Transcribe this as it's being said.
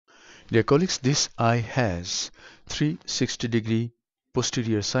Dear colleagues, this eye has 360-degree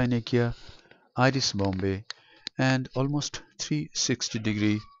posterior synechia, iris bombe, and almost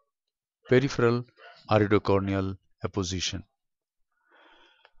 360-degree peripheral iridocorneal apposition.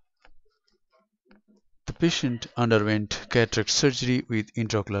 The patient underwent cataract surgery with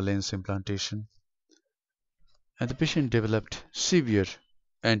intraocular lens implantation, and the patient developed severe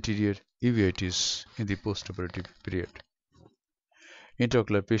anterior uveitis in the postoperative period.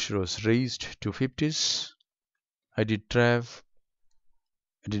 Intraocular pressure was raised to 50s. I did TRAV,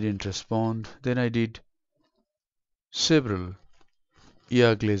 I didn't respond. Then I did several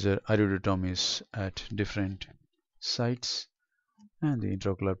EAG laser iridotomies at different sites, and the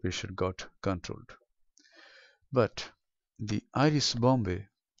intraocular pressure got controlled. But the iris bombe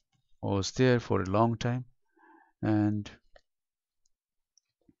was there for a long time, and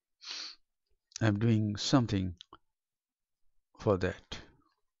I'm doing something for that.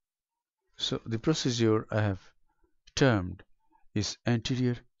 So the procedure I have termed is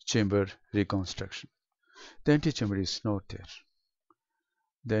anterior chamber reconstruction. The anterior chamber is not there.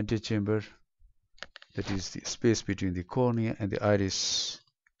 The anterior chamber, that is the space between the cornea and the iris,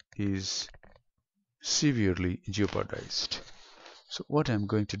 is severely jeopardized. So what I'm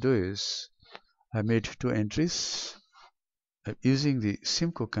going to do is, I made 2 entries. I'm using the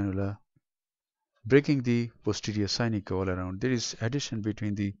Simcoe cannula, breaking the posterior synechia all around. There is adhesion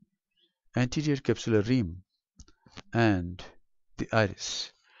between the anterior capsular rim and the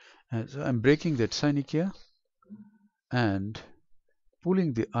iris. And so I'm breaking that synechia and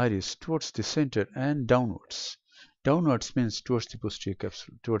pulling the iris towards the center and downwards. Downwards means towards the posterior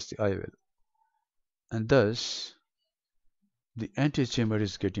capsule, towards the eye well. And thus, the anterior chamber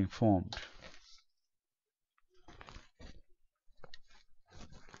is getting formed.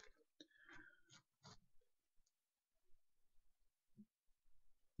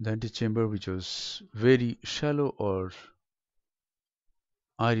 The anterior chamber, which was very shallow, or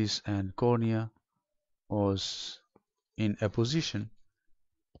iris and cornea was in a position,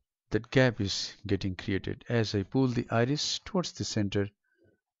 that gap is getting created as I pull the iris towards the center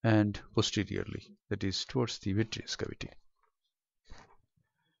and posteriorly, that is towards the vitreous cavity.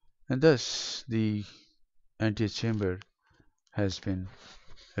 And thus the anterior chamber has been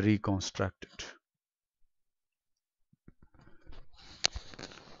reconstructed.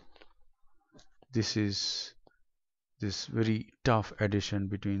 This is this very tough adhesion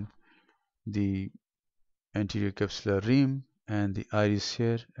between the anterior capsular rim and the iris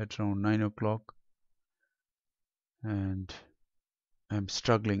here at around 9 o'clock, and I'm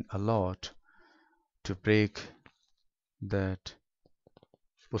struggling a lot to break that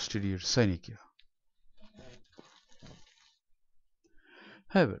posterior synechia.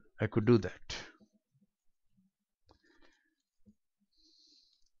 However, I could do that.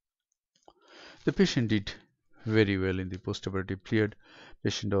 The patient did very well in the postoperative period.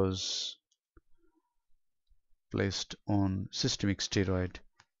 Patient was placed on systemic steroid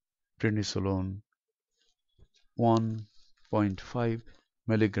prednisolone 1.5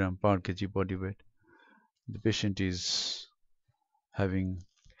 milligram per kg body weight. The patient is having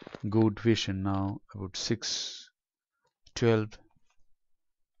good vision now, about 6/12,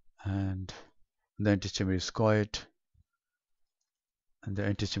 and the anterior chamber is quiet, and the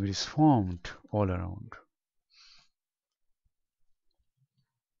anterior chamber is formed all around.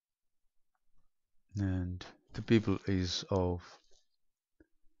 And the pupil is of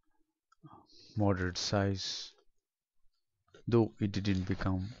moderate size, though it didn't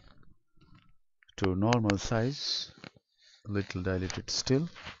become to normal size, a little dilated still,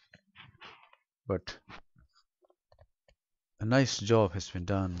 but a nice job has been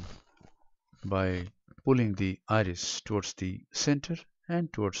done by pulling the iris towards the center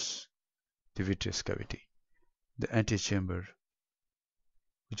and towards the vitreous cavity. The anterior chamber,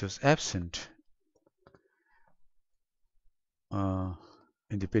 which was absent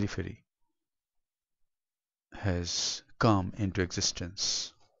in the periphery, has come into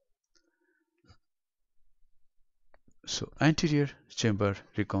existence. So anterior chamber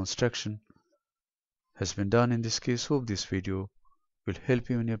reconstruction has been done in this case. Hope this video will help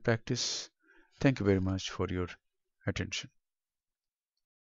you in your practice. Thank you very much for your attention.